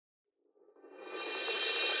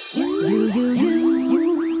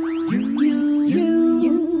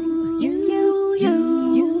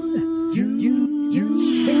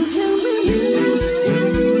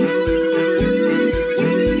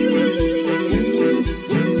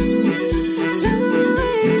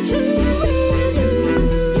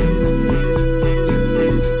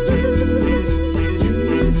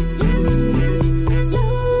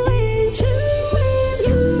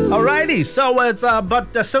So it's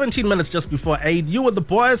about 17 minutes just before 8. You with the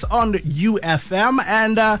boys on UFM.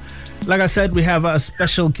 And like I said, we have a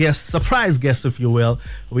special guest, surprise guest, if you will.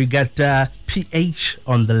 We got PH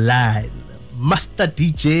on the line. Master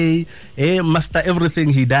DJ, master everything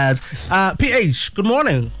he does. PH, good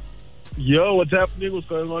morning. Yo, what's happening? What's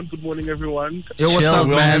going on? Good morning, everyone. Yo, what's up,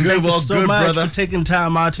 man? Thank you so much brother. for taking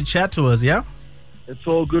time out to chat to us, yeah? It's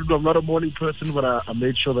all good. I'm not a morning person, but I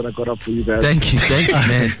made sure that I got up for you guys. Thank you,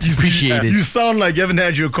 man. Appreciate it. You sound like you haven't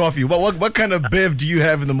had your coffee. What kind of bev do you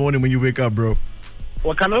have in the morning when you wake up, bro?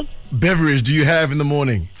 What kind of beverage do you have in the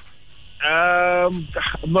morning?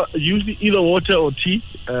 Usually either water or tea.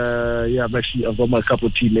 I've got my cup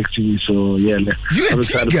of tea next to me, so yeah. You're a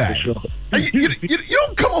tea guy. Sure. You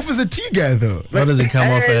don't come off as a tea guy, though. What does it come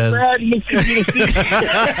off as?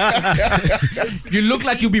 You look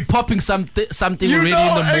like you'll be popping something already in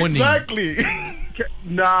the morning. Exactly.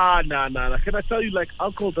 Nah. Can I tell you, like,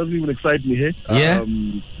 alcohol doesn't even excite me here. Yeah.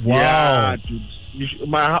 Wow. Yeah, dude.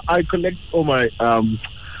 I collect all my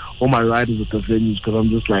riders at the venues because I'm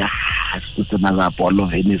just like, it's just another bottle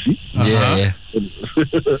of Hennessy. Yeah.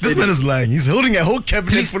 This man is lying. He's holding a whole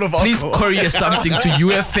cabinet full of Please alcohol. courier something to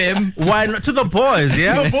UFM. Why not? To the boys,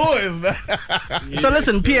 yeah? The boys, man. So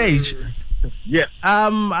listen, PH. Yes.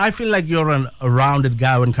 I feel like you're a rounded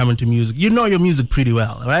guy when coming to music. You know your music pretty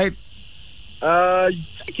well, right? I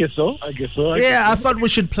guess so. I thought we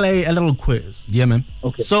should play a little quiz. Yeah, man.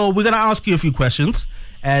 Okay. So we're going to ask you a few questions,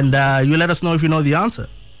 and you let us know if you know the answer.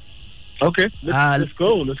 Okay, let's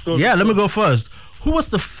go. Yeah, let me go first. Who was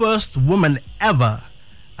the first woman ever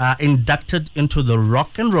inducted into the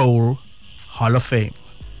Rock and Roll Hall of Fame?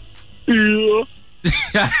 Yeah.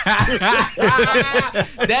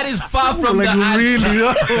 That is far from the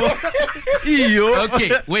answer.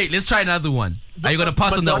 Okay, wait, let's try another one. Are you going to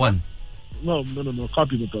pass on that one? No. Can't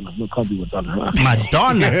be Madonna.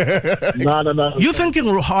 Madonna. No. You thinking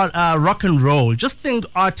rock and roll? Just think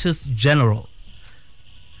artists general.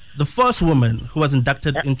 The first woman who was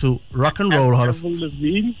inducted into Rock and Roll Hall of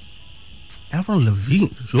Fame. Avril Lavigne.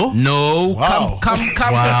 Sure? No. Wow. Come.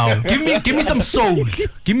 Wow. Give me some soul.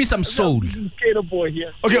 Give me some soul. Skater boy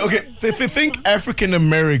here. Okay. They think African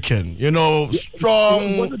American.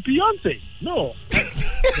 Strong. Was it Beyonce? No.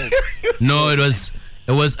 No, it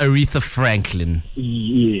was Aretha Franklin.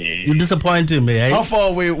 Yeah. You're disappointing me, eh? How far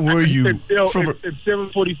away were you? It's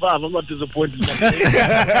 7:45. I'm not disappointed.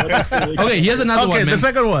 Okay, here's another one, man. The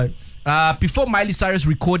second one. Before Miley Cyrus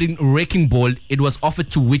recording Wrecking Ball, it was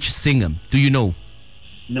offered to which singer? Do you know?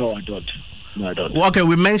 No, I don't. Well, okay,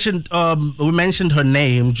 we mentioned her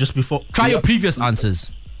name just before. Try your previous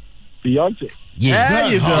answers. Beyonce. Yeah.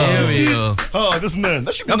 There you go. There we go. Oh, this man.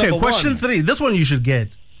 That should be Okay, number question one. 3. This one you should get.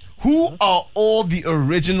 Who are all the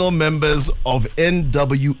original members of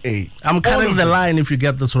NWA? I'm cutting the line if you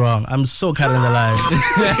get this wrong. I'm so cutting the line.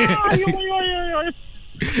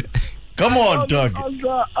 Come on, Doug.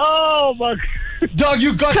 Oh my! Doug,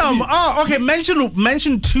 you got Come on. Okay,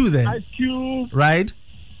 mention 2 then. Ice Cube. Right?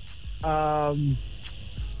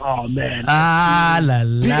 Oh man. La la.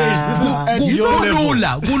 This is at your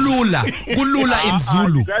level. Gulula in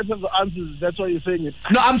Zulu. You guys have the answers. That's why you're saying it.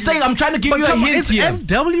 No, I'm trying to give you a hint it's here.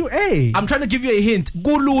 NWA. I'm trying to give you a hint.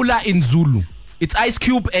 Gulula in Zulu. It's Ice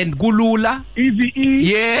Cube and Gulula. Easy.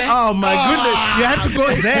 Yeah. Oh my goodness. You had to go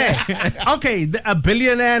there. Okay, a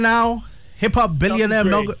billionaire now. Hip hop billionaire.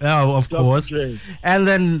 Oh, of course. Dre. And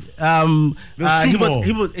then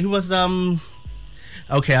he was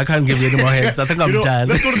okay, I can't give you any more hints. I think I'm done.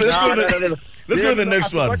 Let's go to the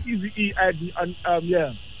next one.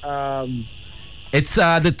 It's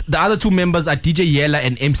the other 2 members are DJ Yella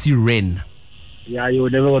and MC Ren. Yeah, you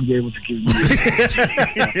would never want to be able to give me.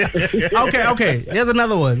 Okay. Here's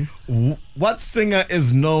another one. What singer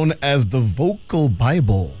is known as the vocal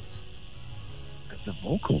Bible? The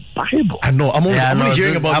vocal Bible. I know. I'm only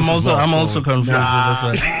hearing about this as well, I'm also confused with this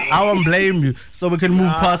one. I won't blame you, so we can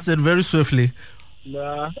move past it very swiftly.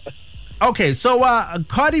 Nah. Okay, so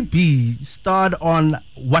Cardi B starred on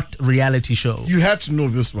what reality show? You have to know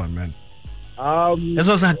this one, man. This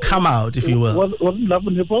was a come out, if you will. Wasn't Love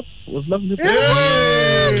and Hip Hop? Was Love and Hip Hop?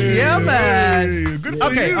 Yeah, man. Good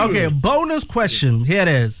for you. Okay. Bonus question. Here it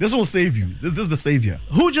is. This will save you. This is the savior.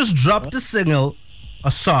 Who just dropped a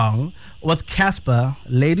song with Casper,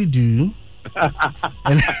 Lady Do.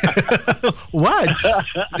 And what?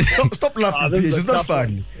 Stop laughing, PH. It's not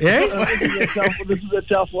funny. Yeah? This is a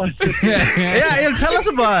tough one. Yeah, tell us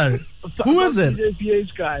about it. Who is it? DJ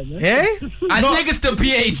PH guy, man. Eh? I think it's the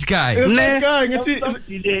PH guy. It's Nah. that guy.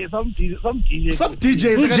 Some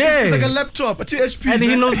DJ. It's like a laptop, a THP. And he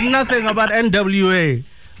man. knows nothing about NWA.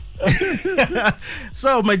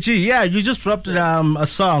 So, my G, yeah, you just dropped a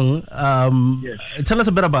song. Yes. Tell us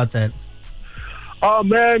a bit about that. Oh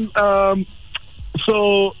man,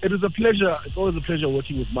 so it is a pleasure. It's always a pleasure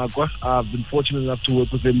working with Magwa. I've been fortunate enough to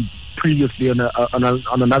work with him previously on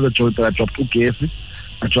another joint that I dropped, Ugesi.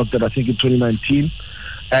 I dropped that I think in 2019.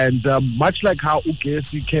 And much like how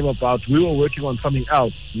Ugesi came about, we were working on something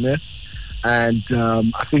else, né? And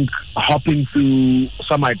I think hopping through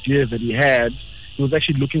some ideas that he had, he was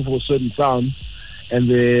actually looking for a certain sound, and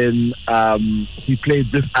then he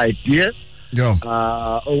played this idea. Yeah.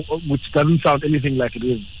 Which doesn't sound anything like it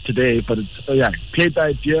is today, but it's played the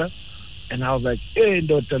idea, and I was like, hey,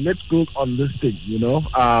 daughter, let's go on this thing, you know.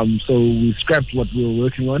 So we scrapped what we were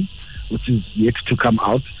working on, which is yet to come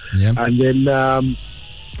out, and then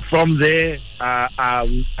from there,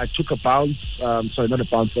 I took a bounce, not a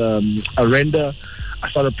bounce, a render. I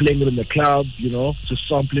started playing it in the club, you know, just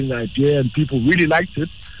sampling the idea, and people really liked it.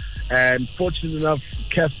 And fortunate enough,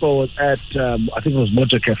 Casper was at, I think it was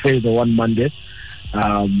Mojo Cafe the one Monday.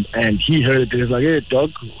 And he heard it. He was like, hey,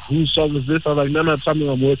 dog, whose song is this? I was like, no, it's something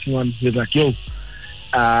I'm working on. He was like, yo,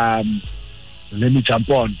 let me jump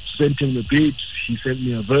on. Sent him the beat. He sent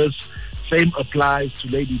me a verse. Same applies to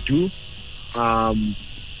Lady Do.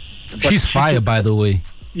 She's fire, by the way.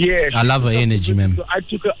 Yeah. I love her energy, man. So I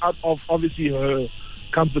took her out of, obviously, her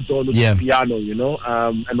comfort zone with Yeah. the piano, you know,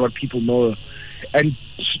 and what people know her. And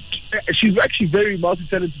she's actually very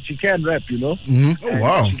multi-talented. She can rap, you know. Mm-hmm. And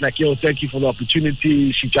wow. she's like, yo, thank you for the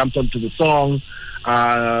opportunity. She jumped onto the song.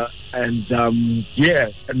 And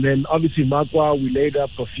then obviously Magwa, we laid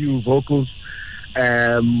up a few vocals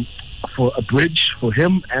for a bridge for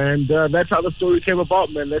him. And that's how the story came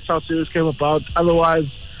about, man. That's how Sirius came about. Otherwise,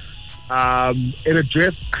 it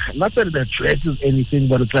addressed, not that it addresses anything,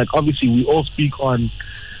 but it's like, obviously we all speak on,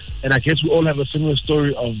 and I guess we all have a similar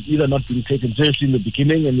story of either not being taken seriously in the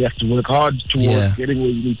beginning, and you have to work hard towards getting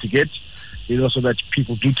where you need to get, you know, so that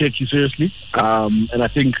people do take you seriously. And I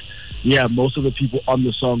think, most of the people on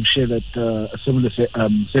the song share that a similar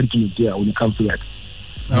sentiment, when it comes to that.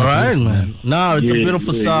 All right, man. No, it's a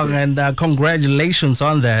beautiful song, and congratulations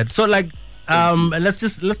on that. So, like,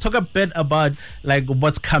 let's talk a bit about like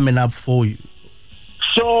what's coming up for you.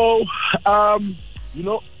 So,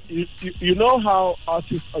 you know how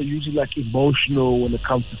artists are usually like emotional when it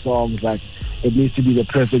comes to songs. Like, it needs to be the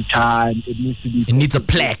perfect time. It needs to be. It needs a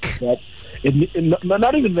plaque.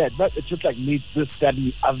 Not even that. It just like needs this, that, and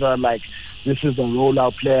the other. Like, this is the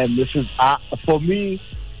rollout plan. This is for me.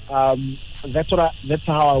 That's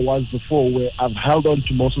how I was before. Where I've held on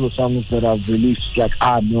to most of the songs that I've released. Like,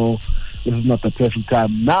 no, this is not the perfect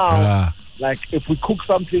time. Now, like, if we cook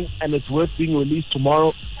something and it's worth being released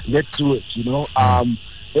tomorrow, let's do it. You know.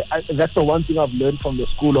 That's the one thing I've learned from the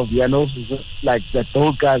school of Janos, is just like that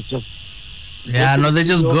those guys just they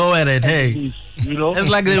just go at it. Hey, you know, it's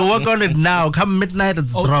like they work on it now. Come midnight,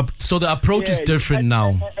 it's dropped. So the approach is different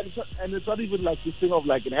now. And it's not even like this thing of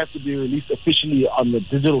like it has to be released officially on the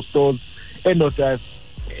digital stores. And not that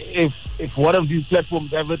if one of these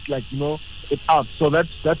platforms have it, like, you know, it's out. So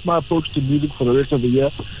that's my approach to music for the rest of the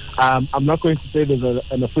year. I'm not going to say there's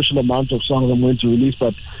an official amount of songs I'm going to release,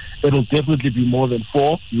 but it'll definitely be more than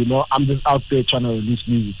 4. You know, I'm just out there trying to release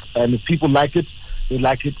music, and if people like it, they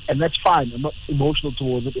like it, and that's fine. I'm not emotional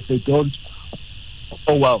towards it. If they don't,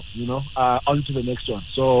 oh well, you know, on to the next one.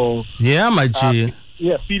 So yeah, my G.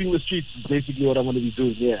 Feeding the streets is basically what I'm going to be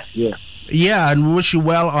doing. Yeah, and we wish you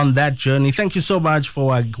well on that journey. Thank you so much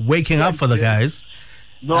for waking up for the guys.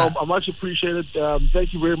 No, I much appreciate it.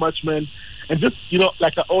 Thank you very much, man. And just, you know,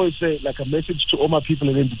 like I always say, like a message to all my people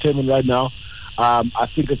in entertainment right now. I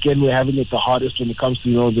think, again, we're having it the hardest when it comes to,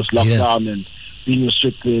 you know, this lockdown and being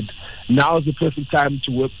restricted. Now is the perfect time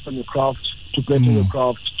to work on your craft, to better your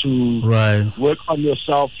craft, to work on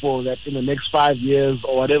yourself for that in the next 5 years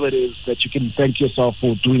or whatever it is, that you can thank yourself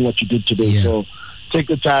for doing what you did today. Yeah. So take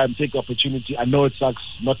the time, take the opportunity. I know it sucks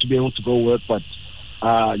not to be able to go work, but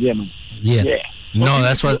man. Yeah. No,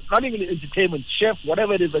 that's what. Not even entertainment, chef,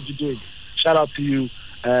 whatever it is that you're doing. Shout out to you.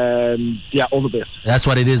 And all the best. That's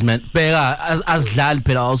what it is, man. Bheka asidlali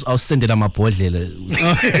phela awusendela amabhodlela.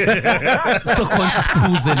 So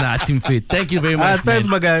consisiphuze nathi mfethu. Thank you very much. Thanks,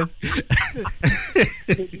 my guy.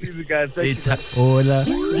 Easy guys. Thank you. Hola.